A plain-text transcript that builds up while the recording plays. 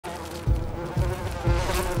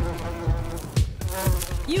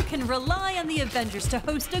You can rely on the Avengers to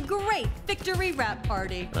host a great victory wrap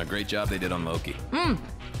party. A great job they did on Loki.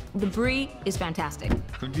 The brie is fantastic.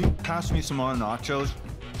 Could you pass me some more nachos?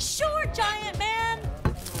 Sure, Giant Man!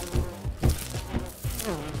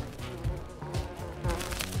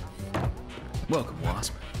 Welcome,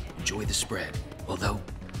 Wasp. Enjoy the spread. Although,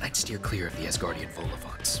 I'd steer clear of the Asgardian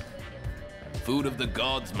vol-au-vents. Food of the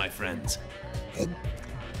gods, my friends.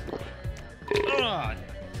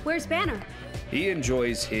 Where's Banner? He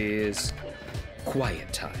enjoys his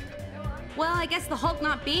quiet time. Well, I guess the Hulk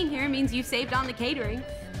not being here means you saved on the catering.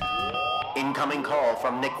 Incoming call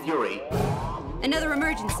from Nick Fury. Another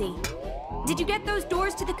emergency. Did you get those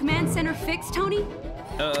doors to the command center fixed, Tony?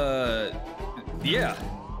 Yeah,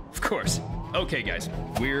 of course. Okay, guys,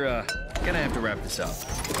 we're gonna have to wrap this up.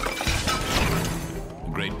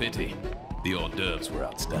 Great pity. The hors d'oeuvres were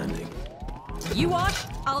outstanding. You walk,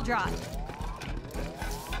 I'll drive.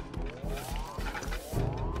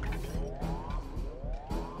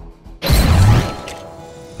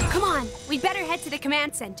 Come on, we'd better head to the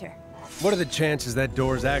command center. What are the chances that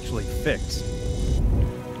door's actually fixed?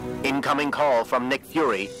 Incoming call from Nick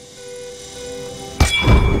Fury. So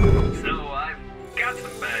I've got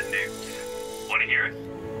some bad news. Want to hear it?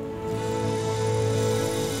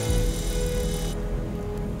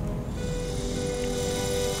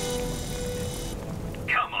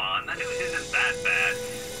 Come on, the news isn't that bad.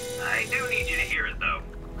 I do need you to hear it, though.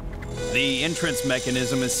 The entrance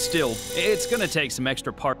mechanism is still... It's gonna take some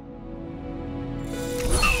extra part...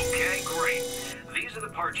 Okay, great. These are the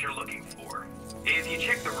parts you're looking for. If you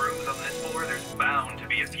check the rooms on this floor, there's bound to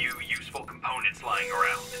be a few useful components lying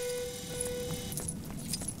around.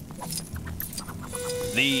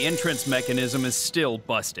 The entrance mechanism is still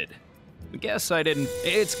busted. Guess I didn't...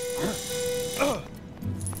 It's...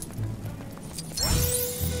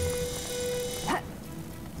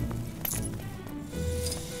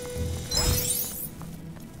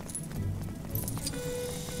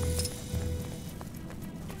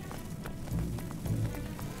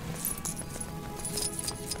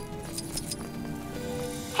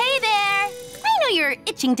 You're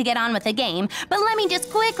itching to get on with the game, but let me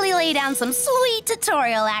just quickly lay down some sweet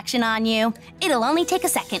tutorial action on you. It'll only take a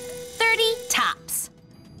second. 30 tops.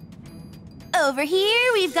 Over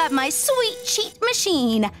here, we've got my sweet cheat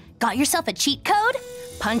machine. Got yourself a cheat code?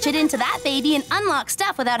 Punch it into that baby and unlock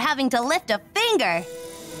stuff without having to lift a finger.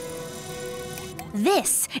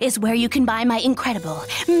 This is where you can buy my incredible,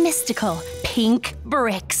 mystical, pink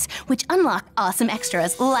bricks, which unlock awesome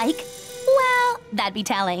extras like, well, that'd be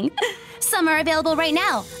telling. Some are available right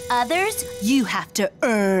now. Others, you have to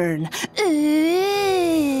earn.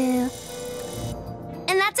 Ooh.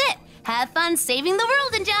 And that's it. Have fun saving the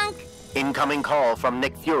world and junk. Incoming call from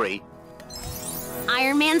Nick Fury.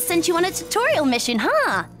 Iron Man sent you on a tutorial mission,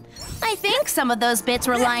 huh? I think some of those bits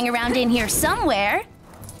were lying around in here somewhere.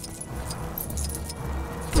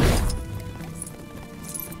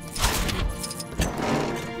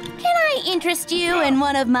 Can I interest you in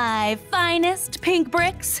one of my finest pink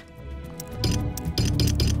bricks?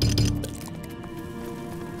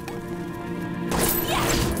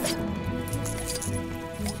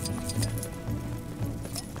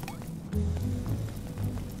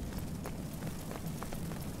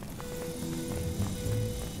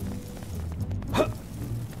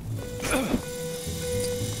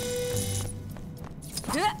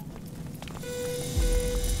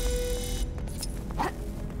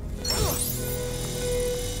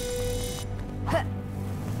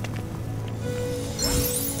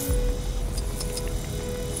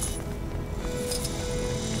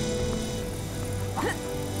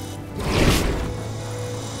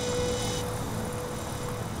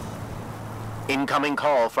 Incoming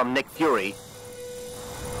call from Nick Fury.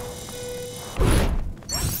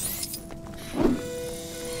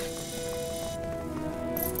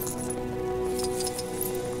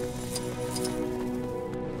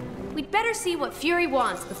 We'd better see what Fury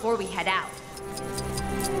wants before we head out.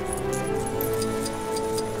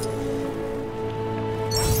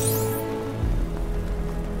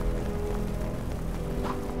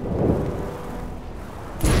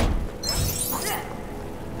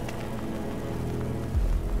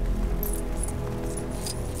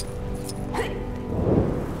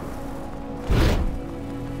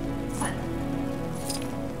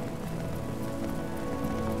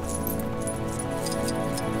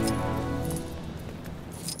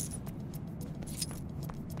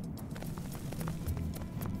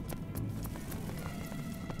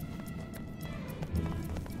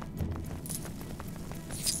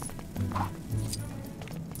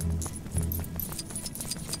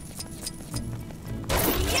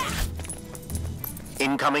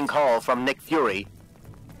 Incoming call from Nick Fury.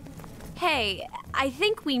 Hey, I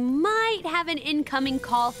think we might have an incoming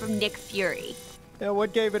call from Nick Fury. Yeah,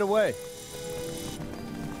 what gave it away?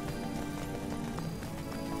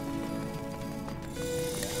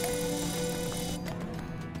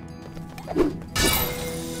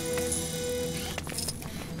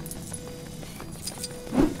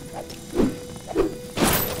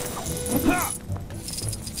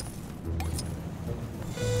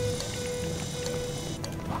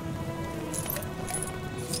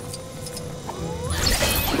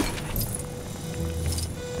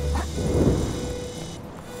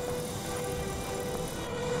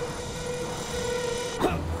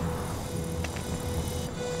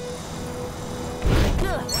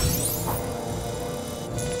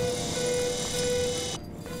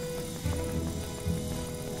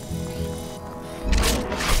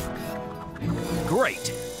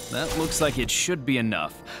 Great. That looks like it should be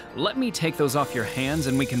enough. Let me take those off your hands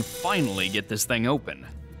and we can finally get this thing open.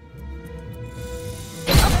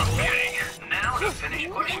 Okay, now to finish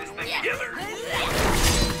pushing this thing together.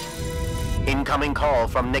 Incoming call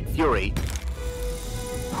from Nick Fury.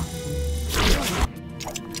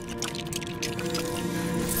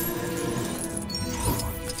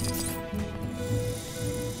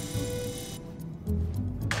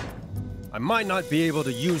 I might not be able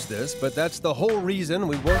to use this, but that's the whole reason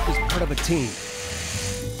we work as part of a team.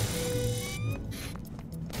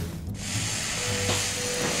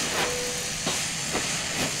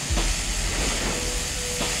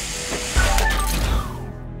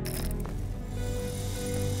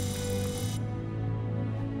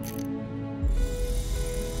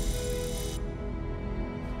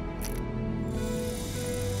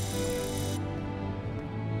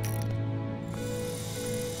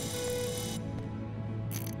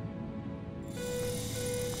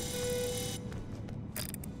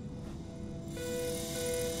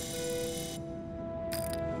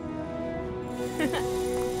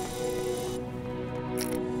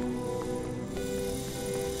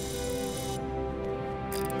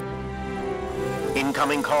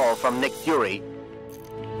 Incoming call from Nick Fury.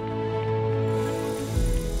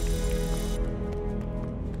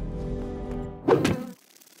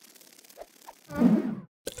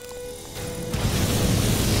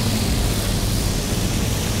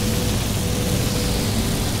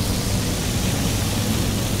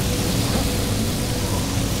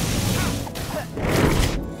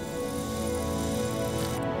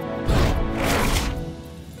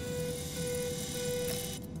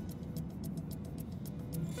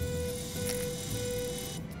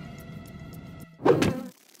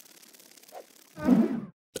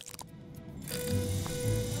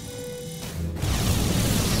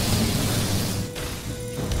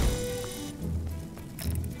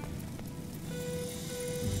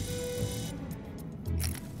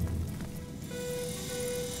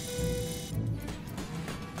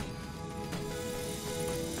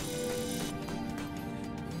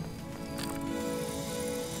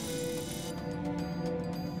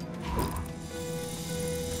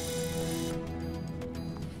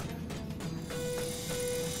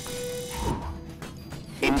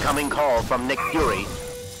 Incoming call from Nick Fury.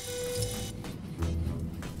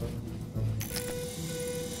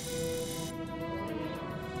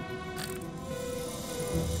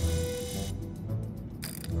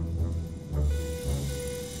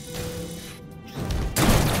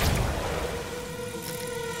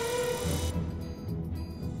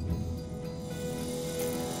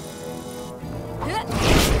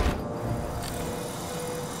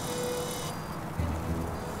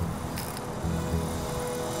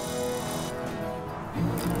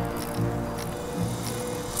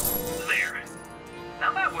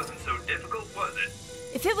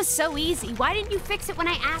 If it was so easy, why didn't you fix it when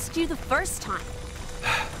I asked you the first time?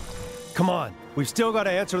 Come on, we've still got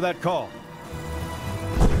to answer that call.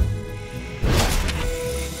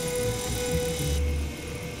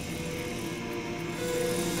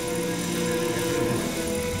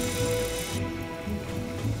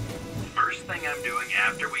 First thing I'm doing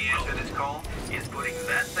after we answer this call is putting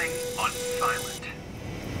that thing on silent.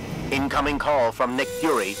 Incoming call from Nick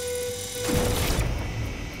Fury.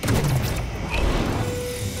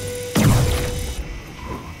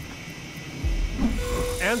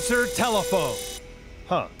 Answer telephone.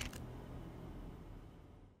 Huh.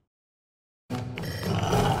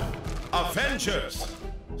 Avengers!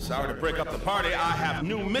 Sorry to break up the party, I have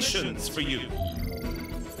new missions for you.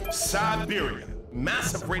 Siberia.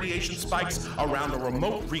 Massive radiation spikes around a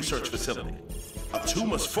remote research facility.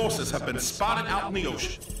 Atuma's forces have been spotted out in the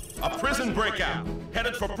ocean. A prison breakout,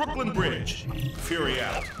 headed for Brooklyn Bridge. Fury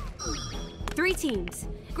out. 3 teams.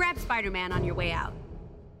 Grab Spider-Man on your way out.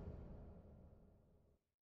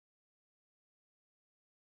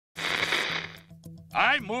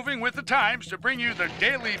 I'm moving with the times to bring you the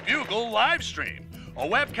Daily Bugle live stream, a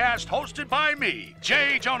webcast hosted by me,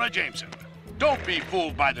 J. Jonah Jameson. Don't be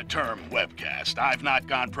fooled by the term webcast. I've not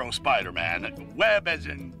gone pro Spider-Man. Web as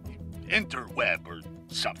in interweb or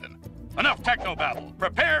something. Enough technobabble.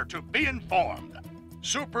 Prepare to be informed.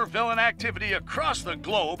 Supervillain activity across the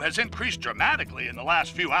globe has increased dramatically in the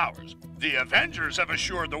last few hours. The Avengers have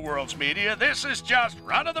assured the world's media this is just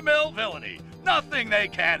run-of-the-mill villainy, nothing they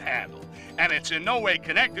can't handle. And it's in no way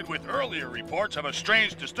connected with earlier reports of a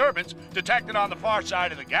strange disturbance detected on the far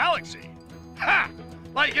side of the galaxy. Ha!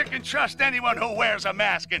 Like you can trust anyone who wears a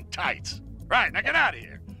mask and tights. Right, now get out of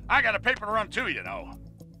here. I got a paper to run too, you know.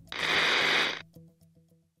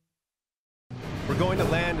 We're going to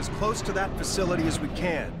land as close to that facility as we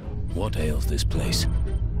can. What ails this place?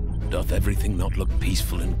 Doth everything not look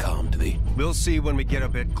peaceful and calm to thee? We'll see when we get a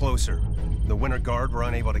bit closer. The Winter Guard were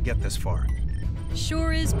unable to get this far.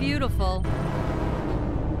 Sure is beautiful.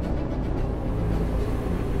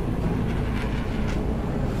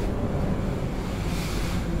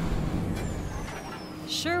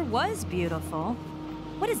 Sure was beautiful.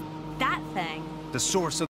 What is that thing? The source of